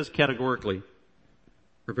passage, he says categorically,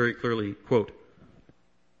 or very clearly, quote,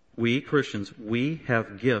 we Christians, we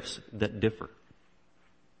have gifts that differ.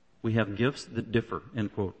 We have gifts that differ,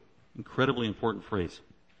 end quote. Incredibly important phrase.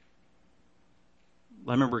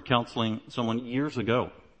 I remember counseling someone years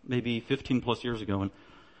ago, maybe 15 plus years ago, and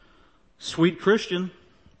sweet Christian,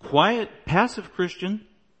 quiet, passive Christian.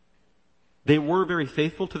 They were very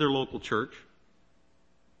faithful to their local church.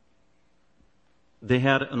 They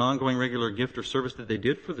had an ongoing regular gift or service that they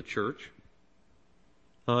did for the church.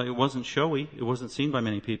 It wasn't showy. It wasn't seen by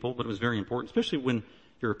many people, but it was very important, especially when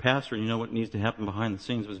you're a pastor and you know what needs to happen behind the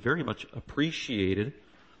scenes. It was very much appreciated,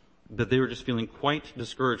 but they were just feeling quite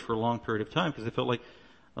discouraged for a long period of time because they felt like,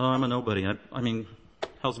 oh, I'm a nobody. I mean,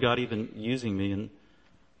 how's God even using me? And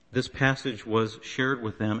this passage was shared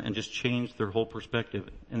with them and just changed their whole perspective.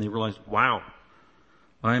 And they realized, wow,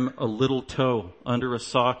 I'm a little toe under a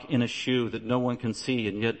sock in a shoe that no one can see,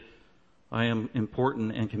 and yet I am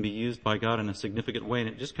important and can be used by God in a significant way. And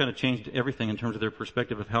it just kind of changed everything in terms of their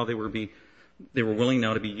perspective of how they were willing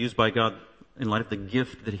now to be used by God in light of the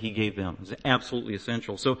gift that He gave them. It's absolutely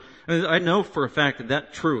essential. So I know for a fact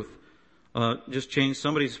that truth just changed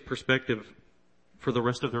somebody's perspective for the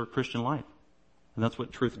rest of their Christian life. And that's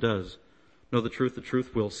what truth does. Know the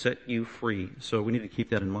truth will set you free. So we need to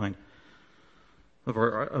keep that in mind of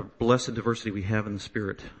our blessed diversity we have in the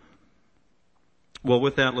Spirit. Well,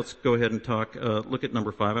 with that, let's go ahead and look at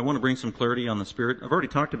number 5. I want to bring some clarity on the Spirit. I've already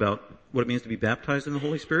talked about what it means to be baptized in the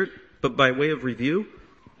Holy Spirit, but by way of review,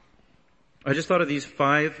 I just thought of these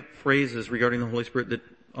 5 phrases regarding the Holy Spirit that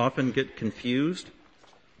often get confused.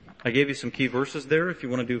 I gave you some key verses there if you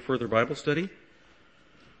want to do further Bible study.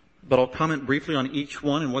 But I'll comment briefly on each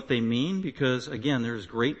one and what they mean because, again, there's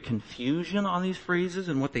great confusion on these phrases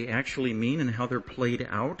and what they actually mean and how they're played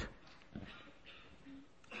out.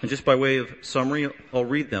 And just by way of summary, I'll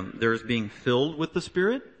read them. There's being filled with the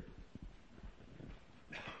Spirit.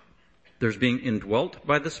 There's being indwelt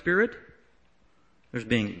by the Spirit. There's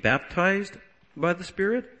being baptized by the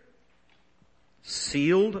Spirit.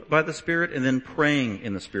 Sealed by the Spirit, and then praying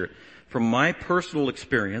in the Spirit. From my personal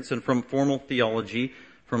experience and from formal theology,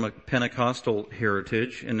 from a Pentecostal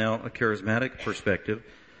heritage and now a charismatic perspective,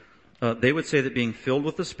 they would say that being filled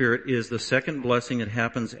with the Spirit is the second blessing that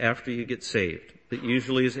happens after you get saved. That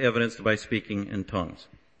usually is evidenced by speaking in tongues.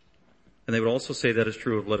 And they would also say that is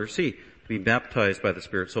true of letter C, to be baptized by the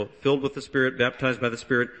Spirit. So filled with the Spirit, baptized by the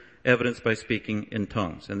Spirit, evidenced by speaking in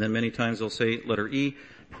tongues. And then many times they'll say letter E,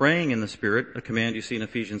 praying in the Spirit, a command you see in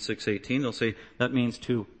Ephesians 6:18. They'll say that means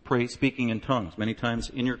to pray speaking in tongues. Many times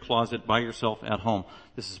in your closet by yourself at home.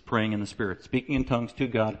 This is praying in the Spirit, speaking in tongues to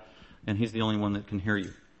God, and He's the only one that can hear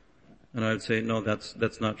you. And I would say, no,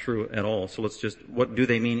 that's not true at all. So what do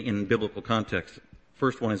they mean in biblical context?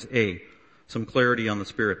 First one is A, some clarity on the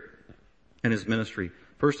Spirit and His ministry.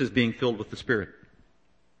 First is being filled with the Spirit.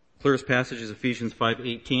 Clearest passage is Ephesians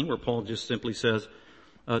 5:18, where Paul just simply says,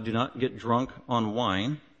 do not get drunk on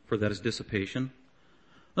wine, for that is dissipation.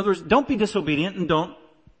 In other words, don't be disobedient and don't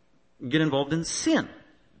get involved in sin.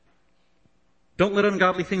 Don't let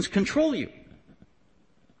ungodly things control you.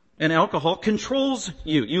 And alcohol controls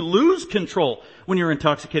you. You lose control when you're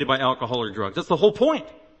intoxicated by alcohol or drugs. That's the whole point.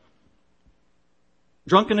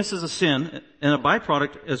 Drunkenness is a sin, and a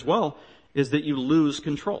byproduct as well is that you lose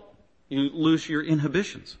control. You lose your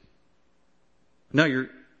inhibitions. Now you're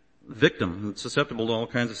victim and susceptible to all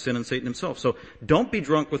kinds of sin and Satan himself. So don't be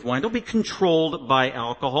drunk with wine. Don't be controlled by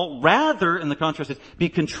alcohol. Rather, in the contrast, be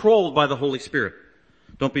controlled by the Holy Spirit.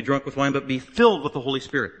 Don't be drunk with wine, but be filled with the Holy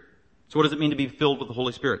Spirit. So what does it mean to be filled with the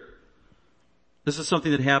Holy Spirit? This is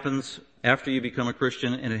something that happens after you become a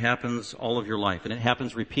Christian, and it happens all of your life. And it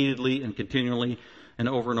happens repeatedly and continually and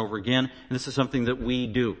over again. And this is something that we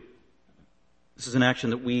do. This is an action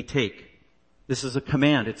that we take. This is a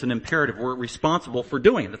command. It's an imperative. We're responsible for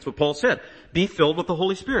doing it. That's what Paul said. Be filled with the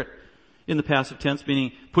Holy Spirit. In the passive tense,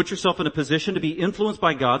 meaning put yourself in a position to be influenced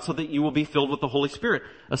by God so that you will be filled with the Holy Spirit.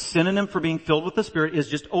 A synonym for being filled with the Spirit is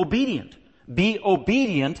just obedient. Be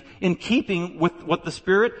obedient in keeping with what the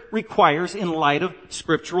Spirit requires in light of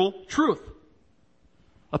scriptural truth.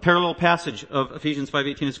 A parallel passage of Ephesians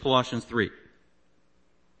 5:18 is Colossians 3.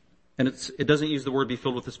 And it doesn't use the word be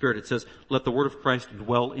filled with the Spirit. It says, let the word of Christ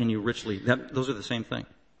dwell in you richly. Those are the same thing.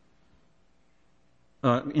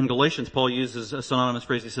 In Galatians, Paul uses a synonymous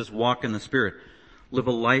phrase. He says, walk in the Spirit. Live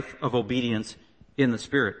a life of obedience in the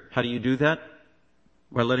Spirit. How do you do that?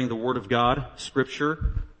 By letting the Word of God,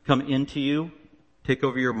 Scripture, come into you, take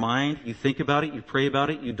over your mind. You think about it, you pray about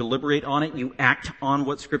it, you deliberate on it, you act on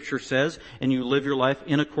what Scripture says, and you live your life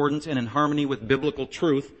in accordance and in harmony with biblical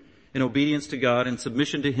truth, in obedience to God, in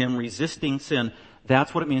submission to Him, resisting sin.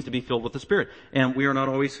 That's what it means to be filled with the Spirit. And we are not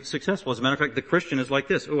always successful. As a matter of fact, the Christian is like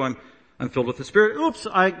this. Oh, I'm filled with the Spirit. Oops,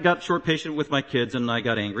 I got short-patient with my kids and I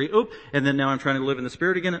got angry. Oops, and then now I'm trying to live in the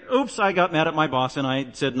Spirit again. Oops, I got mad at my boss and I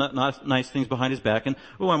said not nice things behind his back. And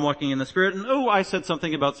I'm walking in the Spirit. And I said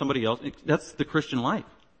something about somebody else. That's the Christian life.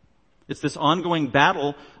 It's this ongoing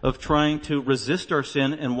battle of trying to resist our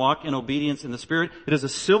sin and walk in obedience in the Spirit. It is a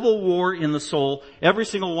civil war in the soul. Every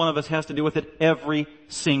single one of us has to do with it every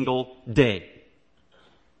single day.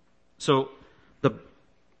 So,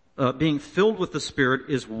 being filled with the Spirit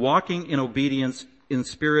is walking in obedience in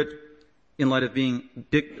spirit in light of being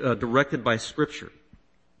directed by Scripture.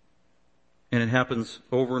 And it happens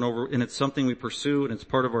over and over, and it's something we pursue, and it's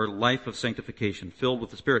part of our life of sanctification, filled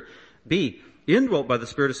with the Spirit. B, indwelt by the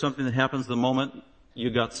Spirit is something that happens the moment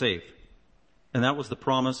you got saved. And that was the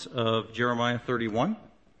promise of Jeremiah 31,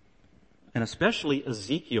 and especially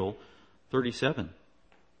Ezekiel 37,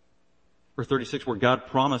 or 36, where God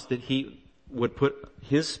promised that He would put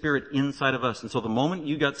His Spirit inside of us. And so the moment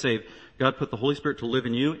you got saved, God put the Holy Spirit to live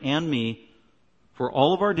in you and me for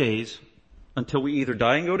all of our days until we either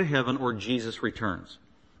die and go to heaven or Jesus returns.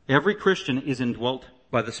 Every Christian is indwelt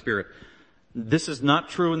by the Spirit. This is not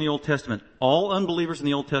true in the Old Testament. All unbelievers in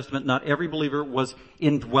the Old Testament, not every believer was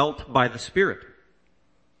indwelt by the Spirit.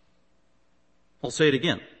 I'll say it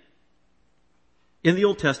again. In the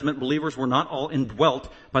Old Testament, believers were not all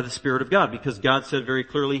indwelt by the Spirit of God because God said very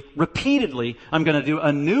clearly, repeatedly, I'm going to do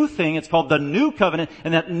a new thing. It's called the New Covenant.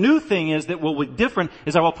 And that new thing is that will be different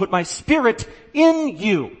is I will put my Spirit in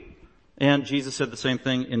you. And Jesus said the same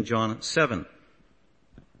thing in John 7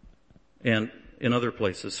 and in other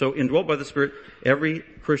places. So indwelt by the Spirit, every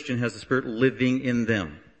Christian has the Spirit living in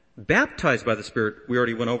them. Baptized by the Spirit, we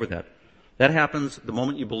already went over that. That happens the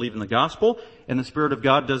moment you believe in the gospel, and the Spirit of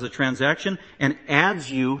God does a transaction and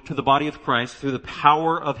adds you to the body of Christ through the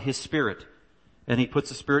power of His Spirit. And He puts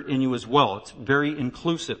the Spirit in you as well. It's very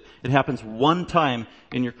inclusive. It happens one time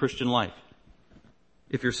in your Christian life.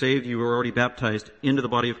 If you're saved, you are already baptized into the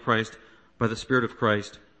body of Christ by the Spirit of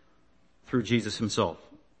Christ through Jesus Himself.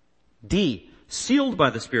 D, sealed by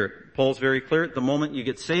the Spirit. Paul's very clear. The moment you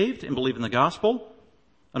get saved and believe in the gospel,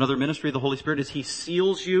 another ministry of the Holy Spirit is He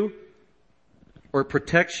seals you or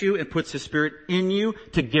protects you and puts His Spirit in you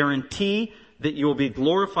to guarantee that you will be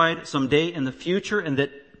glorified someday in the future and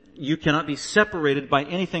that you cannot be separated by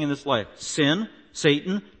anything in this life. Sin,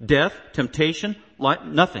 Satan, death, temptation,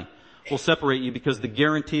 nothing will separate you because the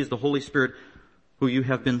guarantee is the Holy Spirit who you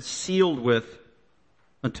have been sealed with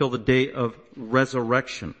until the day of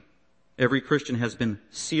resurrection. Every Christian has been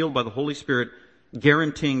sealed by the Holy Spirit,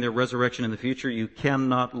 guaranteeing their resurrection in the future. You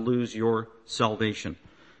cannot lose your salvation.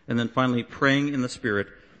 And then finally, praying in the Spirit.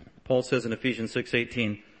 Paul says in Ephesians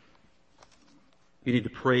 6:18, you need to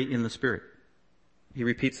pray in the Spirit. He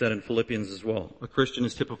repeats that in Philippians as well. A Christian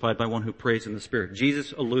is typified by one who prays in the Spirit.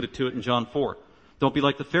 Jesus alluded to it in John 4. Don't be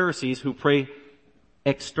like the Pharisees who pray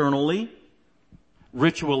externally,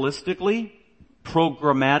 ritualistically,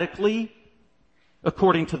 programmatically,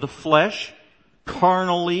 according to the flesh,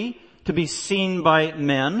 carnally, to be seen by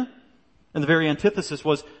men. And the very antithesis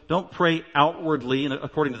was, don't pray outwardly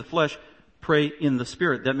according to the flesh, pray in the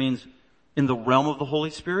Spirit. That means in the realm of the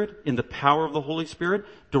Holy Spirit, in the power of the Holy Spirit,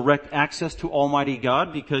 direct access to Almighty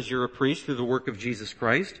God because you're a priest through the work of Jesus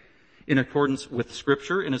Christ, in accordance with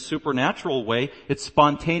Scripture, in a supernatural way. It's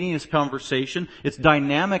spontaneous conversation. It's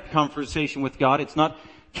dynamic conversation with God. It's not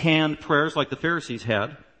canned prayers like the Pharisees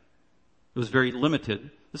had. It was very limited.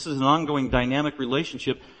 This is an ongoing dynamic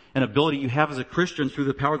relationship. and ability you have as a Christian through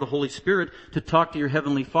the power of the Holy Spirit to talk to your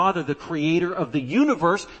Heavenly Father, the Creator of the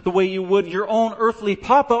universe, the way you would your own earthly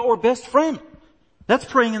papa or best friend. That's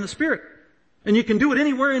praying in the Spirit. And you can do it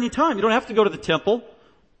anywhere, anytime. You don't have to go to the temple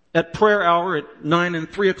at prayer hour at 9 and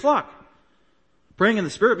 3 o'clock. Praying in the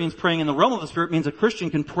Spirit means praying in the realm of the Spirit, means a Christian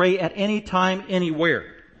can pray at any time,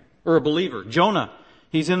 anywhere. Or a believer. Jonah,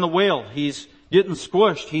 he's in the whale. He's getting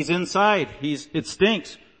squished. He's inside. It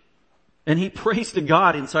stinks. And he prays to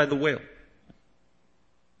God inside the whale.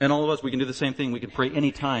 And all of us, we can do the same thing. We can pray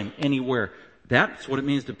anytime, anywhere. That's what it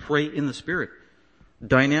means to pray in the Spirit.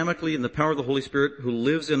 Dynamically in the power of the Holy Spirit who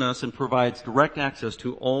lives in us and provides direct access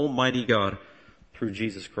to Almighty God through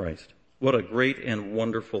Jesus Christ. What a great and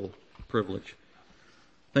wonderful privilege.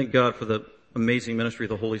 Thank God for the amazing ministry of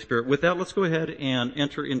the Holy Spirit. With that, let's go ahead and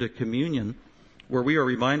enter into communion, where we are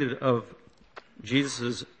reminded of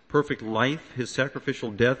Jesus' perfect life, His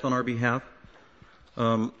sacrificial death on our behalf.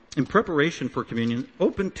 In preparation for communion,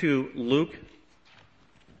 open to Luke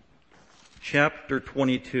chapter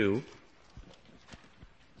 22,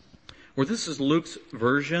 where this is Luke's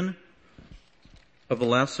version of the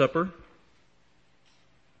Last Supper.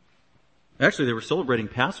 Actually, they were celebrating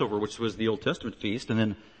Passover, which was the Old Testament feast, and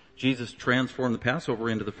then Jesus transformed the Passover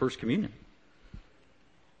into the first communion.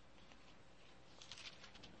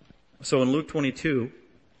 So in Luke 22,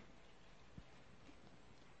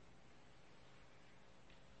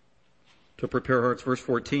 to prepare hearts, verse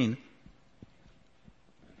 14,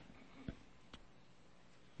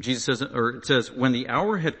 Jesus says, or it says, when the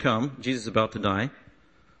hour had come, Jesus is about to die,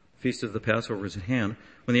 feast of the Passover is at hand.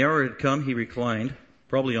 When the hour had come, he reclined,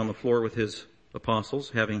 probably on the floor with his apostles,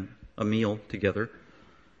 having a meal together.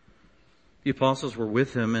 The apostles were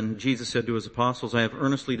with him, and Jesus said to his apostles, I have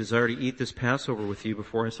earnestly desired to eat this Passover with you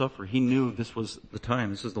before I suffer. He knew this was the time.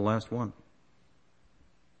 This is the last one.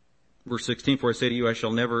 Verse 16, for I say to you, I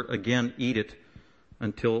shall never again eat it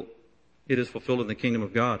until it is fulfilled in the kingdom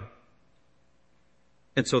of God.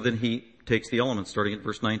 And so then he takes the elements, starting at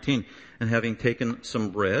verse 19. And having taken some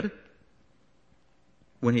bread,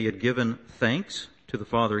 when he had given thanks to the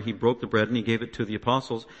Father, he broke the bread and he gave it to the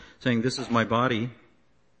apostles, saying, this is my body.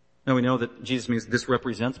 Now we know that Jesus means this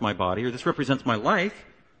represents my body, or this represents my life,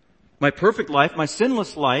 my perfect life, my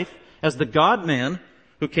sinless life, as the God-man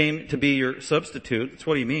who came to be your substitute. That's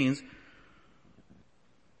what he means.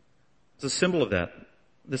 It's a symbol of that.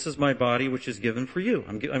 This is my body which is given for you.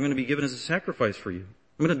 I'm going to be given as a sacrifice for you.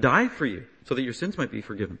 I'm going to die for you so that your sins might be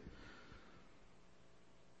forgiven.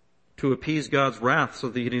 To appease God's wrath so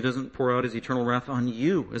that he doesn't pour out his eternal wrath on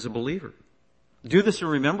you as a believer. Do this in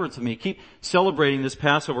remembrance of me. Keep celebrating this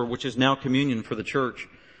Passover, which is now communion for the church.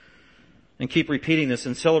 And keep repeating this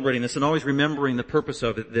and celebrating this and always remembering the purpose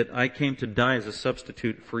of it, that I came to die as a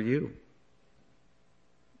substitute for you.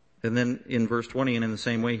 And then in verse 20, and in the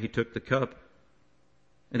same way, he took the cup,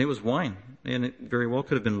 and it was wine, and it very well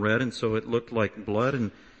could have been red, and so it looked like blood.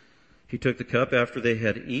 And he took the cup after they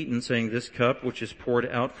had eaten, saying, this cup which is poured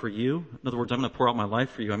out for you. In other words, I'm going to pour out my life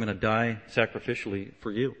for you. I'm going to die sacrificially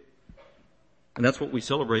for you. And that's what we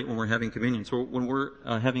celebrate when we're having communion. So when we're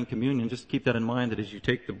having communion, just keep that in mind, that as you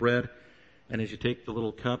take the bread and as you take the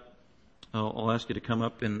little cup, I'll ask you to come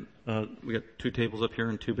up, and we got 2 tables up here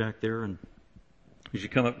and 2 back there. And as you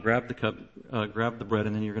come up, grab the cup, grab the bread,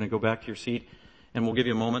 and then you're going to go back to your seat. And we'll give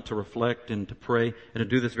you a moment to reflect and to pray and to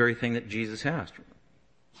do this very thing that Jesus asked.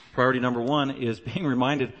 Priority number 1 is being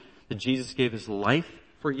reminded that Jesus gave his life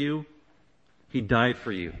for you. He died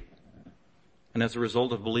for you. And as a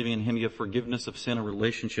result of believing in him, you have forgiveness of sin, a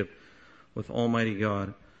relationship with Almighty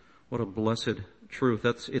God. What a blessed truth.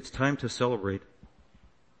 It's time to celebrate.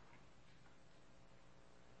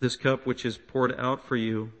 This cup which is poured out for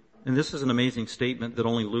you. And this is an amazing statement that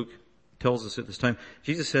only Luke tells us at this time.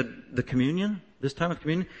 Jesus said, the communion, this time of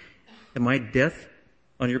communion, and my death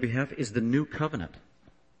on your behalf is the new covenant.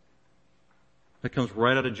 That comes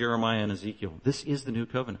right out of Jeremiah and Ezekiel. This is the new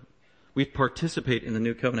covenant. We participate in the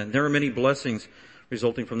new covenant. There are many blessings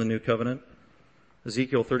resulting from the new covenant.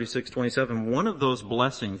 Ezekiel 36:27. One of those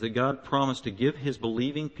blessings that God promised to give his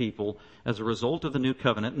believing people as a result of the new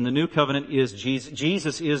covenant, and the new covenant is Jesus.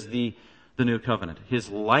 Jesus is the new covenant. His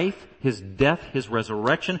life, his death, his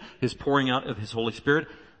resurrection, his pouring out of his Holy Spirit,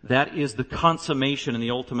 that is the consummation and the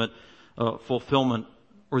ultimate fulfillment,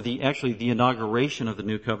 or the inauguration of the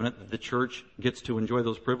new covenant. The church gets to enjoy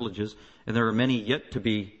those privileges, and there are many yet to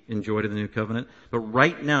be enjoyed in the new covenant. But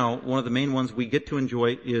right now, one of the main ones we get to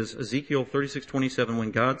enjoy is Ezekiel 36:27, when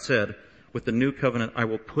God said, with the new covenant, I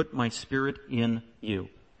will put my Spirit in you.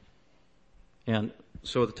 And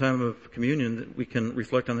so at the time of communion, we can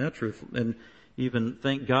reflect on that truth and even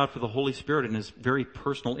thank God for the Holy Spirit and his very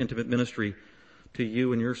personal, intimate ministry to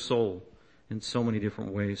you and your soul in so many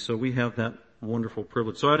different ways. So we have that wonderful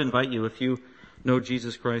privilege. So I'd invite you, if you know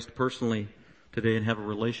Jesus Christ personally today and have a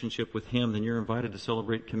relationship with Him, then you're invited to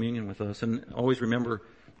celebrate communion with us. And always remember,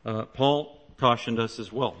 Paul cautioned us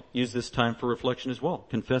as well. Use this time for reflection as well,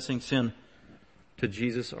 confessing sin to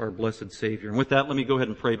Jesus, our blessed Savior. And with that, let me go ahead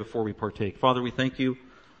and pray before we partake. Father, we thank you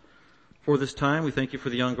for this time. We thank you for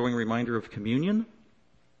the ongoing reminder of communion.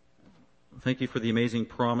 Thank you for the amazing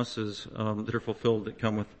promises that are fulfilled that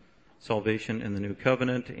come with salvation in the new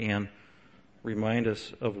covenant, and remind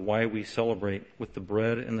us of why we celebrate with the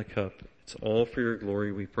bread and the cup. It's all for your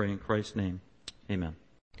glory, we pray in Christ's name. Amen.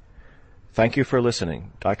 Thank you for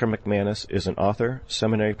listening. Dr. McManus is an author,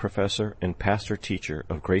 seminary professor, and pastor teacher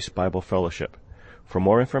of Grace Bible Fellowship. For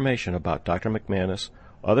more information about Dr. McManus,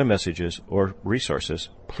 other messages, or resources,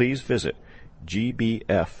 please visit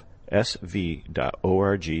gbfsv.org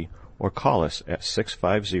or call us at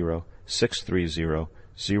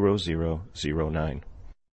 650-630-0009.